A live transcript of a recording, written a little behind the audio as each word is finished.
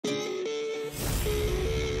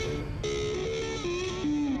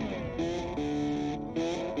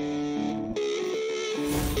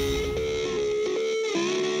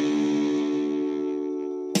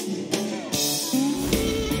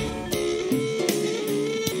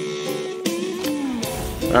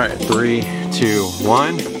All right, 3, 2,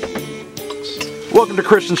 1. Welcome to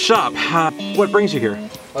Christian's shop. What brings you here?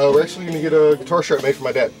 We're actually going to get a guitar strap made for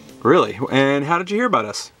my dad. Really? And how did you hear about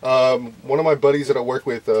us? One of my buddies that I work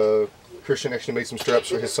with, Christian, actually made some straps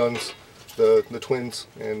for his sons, the twins,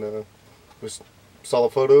 and just saw the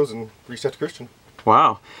photos and reached out to Christian.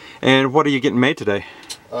 Wow. And what are you getting made today?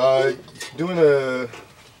 Doing a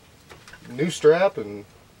new strap, and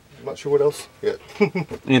I'm not sure what else yet.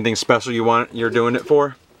 Anything special you're doing it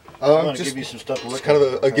for? Just give you some stuff to look it's kind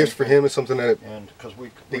of a gift for him. It's something that and because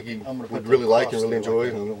I think he would really like and really enjoy,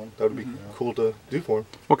 and that would be cool to do for him.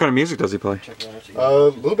 What kind of music does he play? A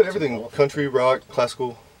little bit of everything: country, rock,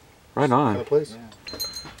 classical. Right on. Kind of plays.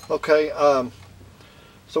 Okay.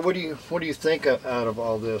 So what do you think out of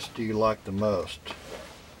all this do you like the most?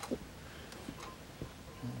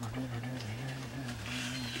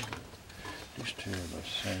 These two are the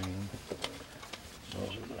same.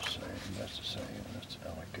 Those are the same. That's the same. That's the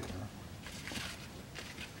alligator.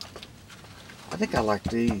 I think I like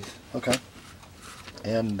these. Okay.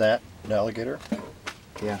 And that, the alligator?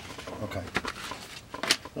 Yeah. Okay.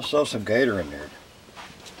 Let's throw some gator in there.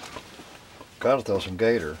 Gotta throw some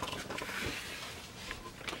gator.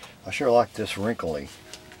 I sure like this wrinkly.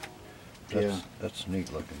 That's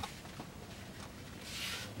neat looking.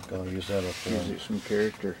 Gotta use that up there. Gives it some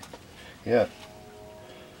character. Yeah.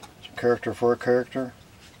 Some character for a character.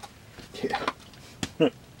 Yeah.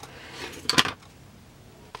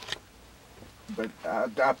 But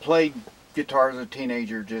I played guitar as a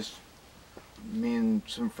teenager, just me and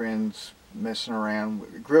some friends messing around.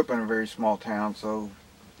 We grew up in a very small town, so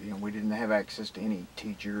we didn't have access to any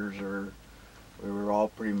teachers, or we were all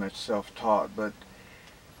pretty much self-taught. But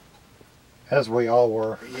As we all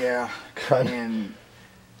were. yeah, and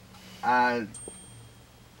I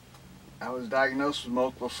was diagnosed with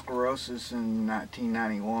multiple sclerosis in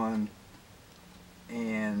 1991,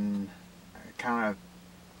 and I kind of,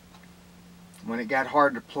 when it got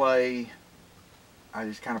hard to play, I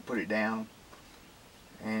just kind of put it down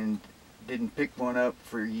and didn't pick one up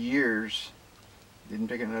for years. Didn't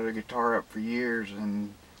pick another guitar up for years,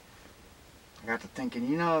 and I got to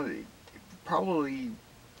thinking, it probably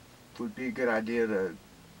would be a good idea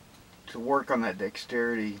to work on that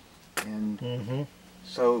dexterity. And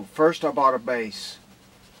so first I bought a bass.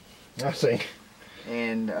 I see.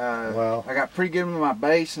 And Wow. I got pretty good with my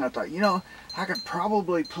bass, and I thought, I could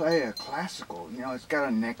probably play a classical. It's got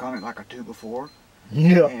a neck on it like a 2x4.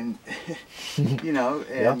 Yeah. And,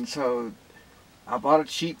 and so I bought a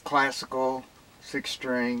cheap classical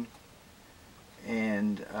 6-string,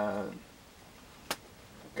 and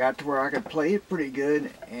got to where I could play it pretty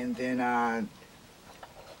good, and then I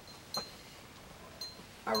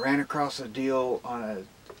ran across a deal on a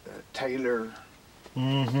Taylor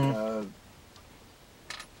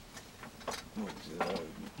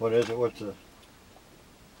What is it? What's the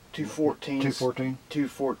 214? 214?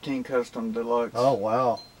 214 Custom Deluxe. Oh,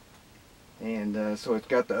 wow. And so it's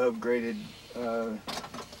got the upgraded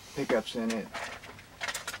pickups in it.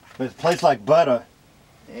 But it plays like butter.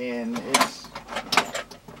 And it's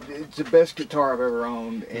the best guitar I've ever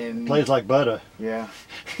owned. And Plays like butter. yeah.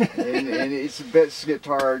 and it's the best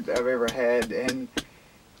guitar I've ever had. And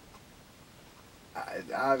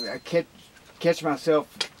I catch myself,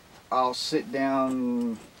 I'll sit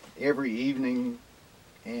down every evening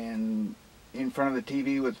and in front of the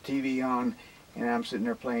TV with the TV on, and I'm sitting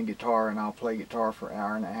there playing guitar, and I'll play guitar for an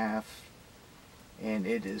hour and a half, and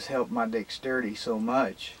it has helped my dexterity so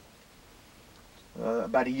much.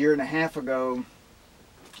 About a year and a half ago,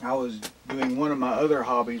 I was doing one of my other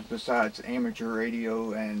hobbies besides amateur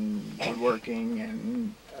radio and woodworking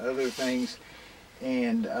and other things,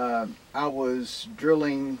 and I was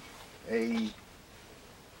drilling a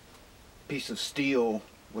piece of steel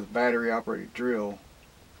with battery operated drill,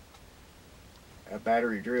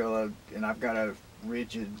 and I've got a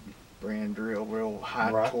rigid brand drill, real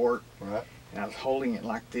high torque, and I was holding it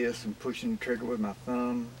like this and pushing the trigger with my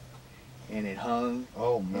thumb, and it hung.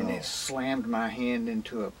 Oh, no. And it slammed my hand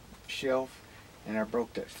into a shelf, and I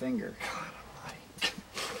broke that finger.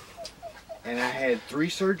 And I had 3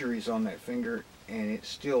 surgeries on that finger, and it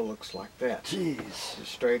still looks like that. Jeez. As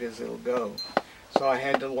straight as it'll go. So I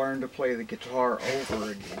had to learn to play the guitar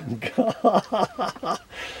over again.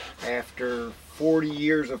 After 40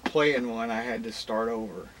 years of playing one, I had to start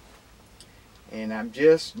over. And I'm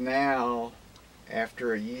just now,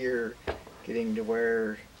 after a year, getting to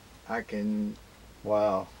where I can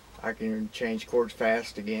change chords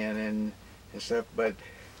fast again and stuff. But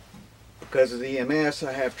because of the EMS,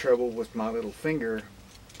 I have trouble with my little finger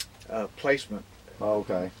placement. Oh,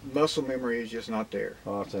 okay. Muscle memory is just not there.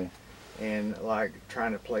 Oh, I see. and like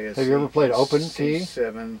trying to play a Have you ever played open key?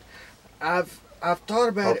 C7. I've thought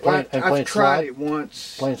about it. Playing I've tried slide? it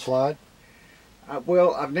once. Playing slide?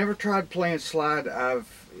 Well, I've never tried playing slide. I've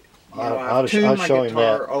I'll tuned my show him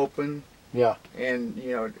guitar that. open, Yeah. and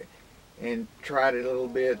and tried it a little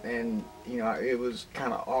bit, and it was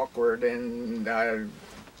kind of awkward, and I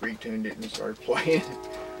retuned it and started playing.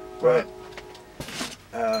 But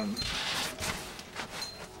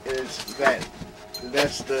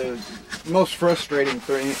that's the most frustrating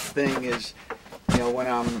thing is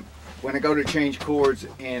when I go to change chords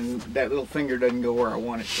and that little finger doesn't go where I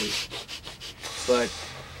want it to. But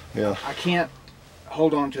Yeah. I can't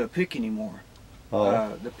hold on to a pick anymore.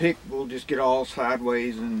 Oh. The pick will just get all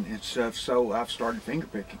sideways and stuff, so I've started finger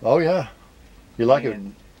picking. Oh yeah. You like it?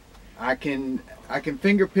 And I can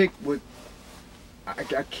finger pick with.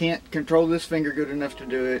 I can't control this finger good enough to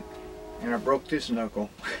do it, and I broke this knuckle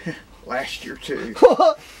last year too.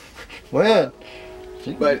 Man.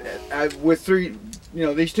 But with three,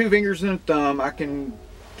 these two fingers and a thumb, I can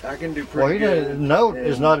do pretty Well, he good. doesn't. Note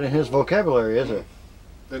is not in his vocabulary, is it?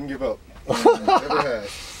 Doesn't give up. Never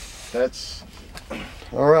has. That's.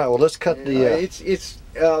 All right. Well, let's cut the. It's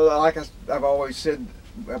like I've always said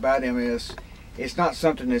about him is, it's not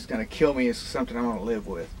something that's going to kill me. It's something I'm going to live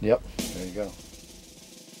with. Yep. There you go.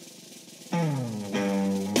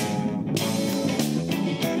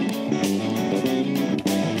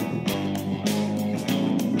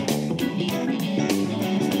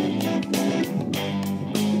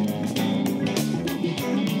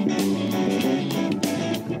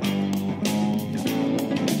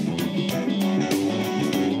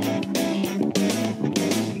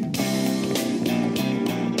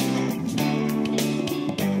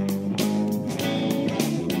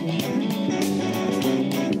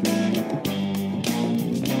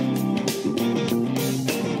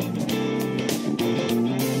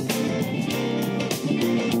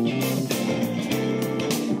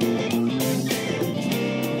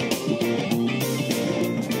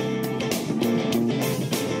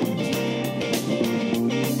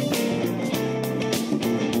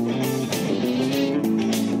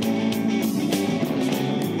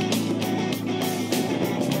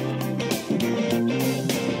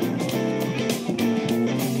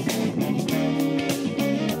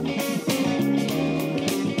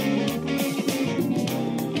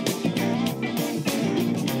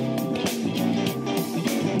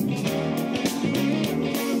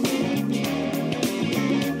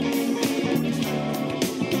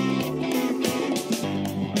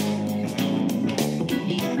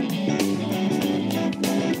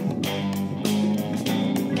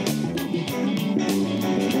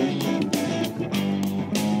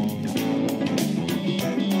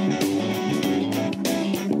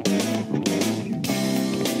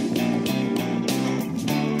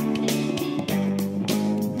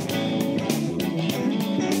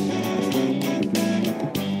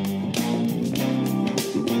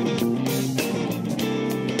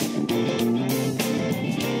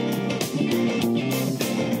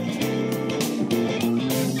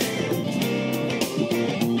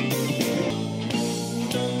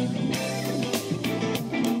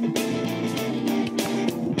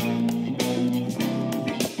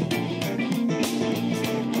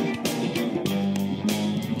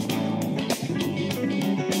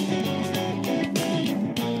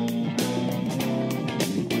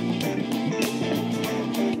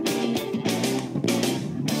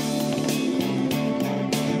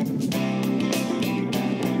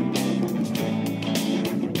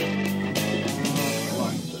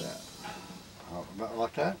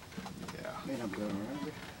 Like that? Yeah. Man, I'm going around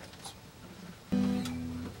it.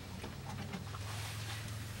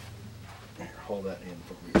 Here, hold that in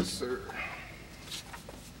for me. Yes, sir.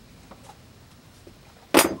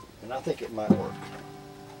 And I think it might work.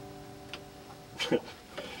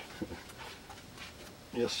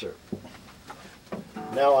 Yes, sir.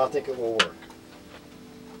 Now I think it will work.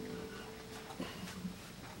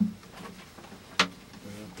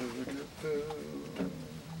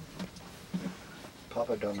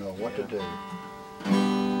 Papa don't know what to do.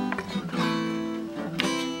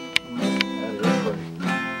 That is pretty.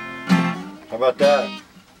 How about that?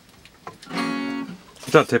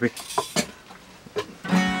 What's up, Tippy?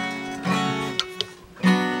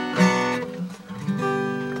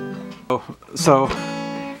 So,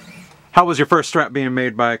 how was your first strap being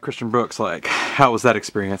made by Christian Brooks like? How was that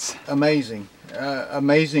experience? Amazing.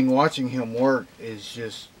 Amazing watching him work is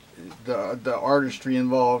just the artistry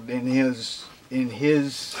involved in his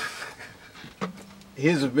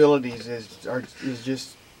abilities is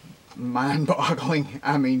just mind-boggling.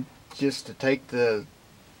 I mean, just to take the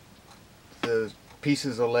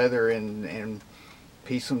pieces of leather and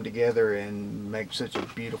piece them together and make such a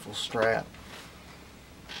beautiful strap.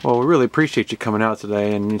 Well, we really appreciate you coming out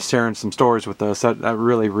today and sharing some stories with us. I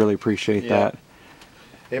really, really appreciate that.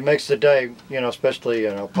 It makes the day, you know, especially, you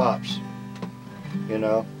know, Pops. You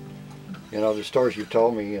know, the stories you've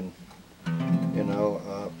told me, and, you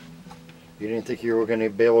know, you didn't think you were going to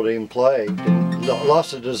be able to even play.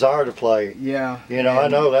 Lost the desire to play. Yeah. You know, I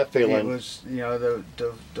know that feeling. It was, you know,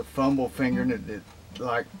 the fumble finger, that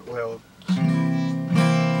like, well, the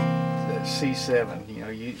C7, you know,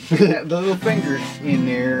 you that little finger in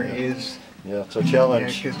there is. Yeah, it's a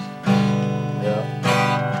challenge. Yeah. Yeah.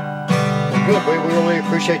 Well, good. We really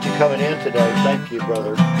appreciate you coming in today. Thank you,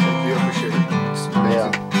 brother. Thank you. I appreciate it. It's amazing. Yeah.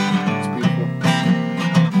 It's beautiful.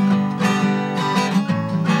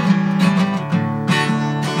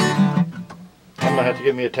 I'm gonna have to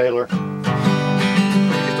give me a Taylor. Guitar.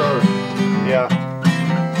 Yeah.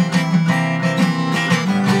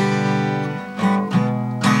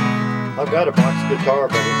 I've got a box guitar,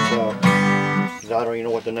 but it's I don't even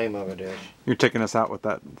know what the name of it is. You're taking us out with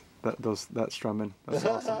that strumming. That's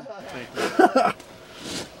awesome.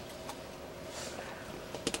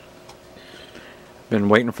 Been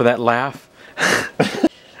waiting for that laugh.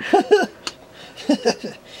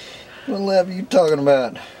 What laugh are you talking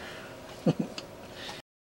about?